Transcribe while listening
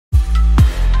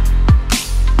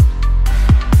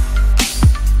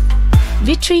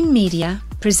VITRINEMEDIA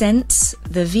presents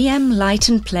the VM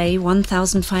LIGHT&PLAY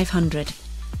 1500,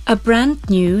 a brand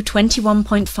new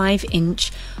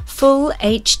 21.5-inch full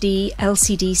HD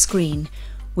LCD screen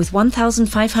with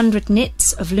 1500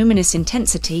 nits of luminous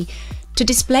intensity to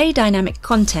display dynamic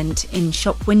content in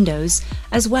shop windows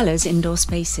as well as indoor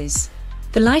spaces.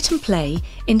 The Light&Play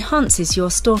enhances your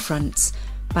storefronts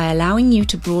by allowing you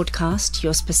to broadcast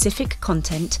your specific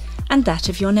content and that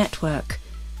of your network,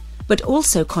 but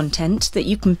also content that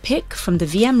you can pick from the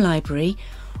VM library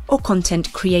or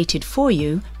content created for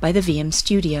you by the VM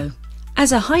Studio.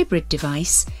 As a hybrid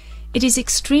device, it is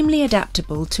extremely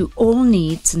adaptable to all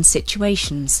needs and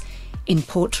situations in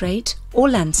portrait or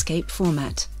landscape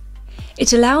format.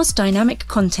 It allows dynamic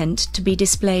content to be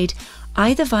displayed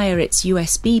either via its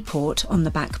USB port on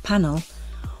the back panel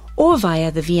or via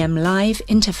the VM Live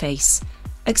interface,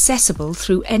 accessible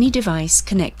through any device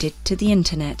connected to the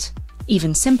internet.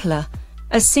 Even simpler,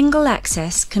 a single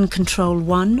access can control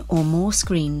one or more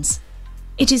screens.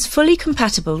 It is fully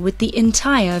compatible with the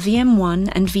entire VM1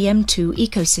 and VM2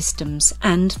 ecosystems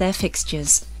and their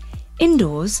fixtures.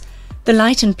 Indoors, the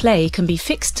Light&Play can be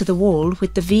fixed to the wall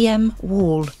with the VM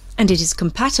wall, and it is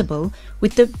compatible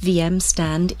with the VM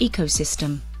stand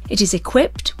ecosystem. It is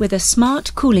equipped with a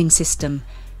smart cooling system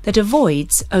that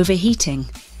avoids overheating,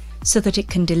 so that it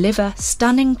can deliver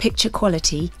stunning picture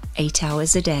quality 8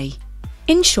 hours a day.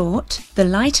 In short, the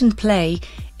Light&Play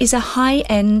is a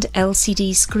high-end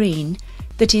LCD screen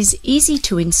that is easy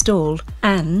to install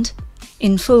and,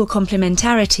 in full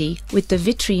complementarity with the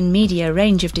VITRINEMEDIA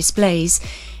range of displays,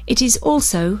 it is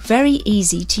also very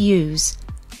easy to use.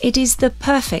 It is the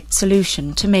perfect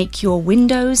solution to make your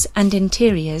windows and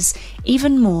interiors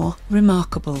even more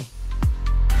remarkable.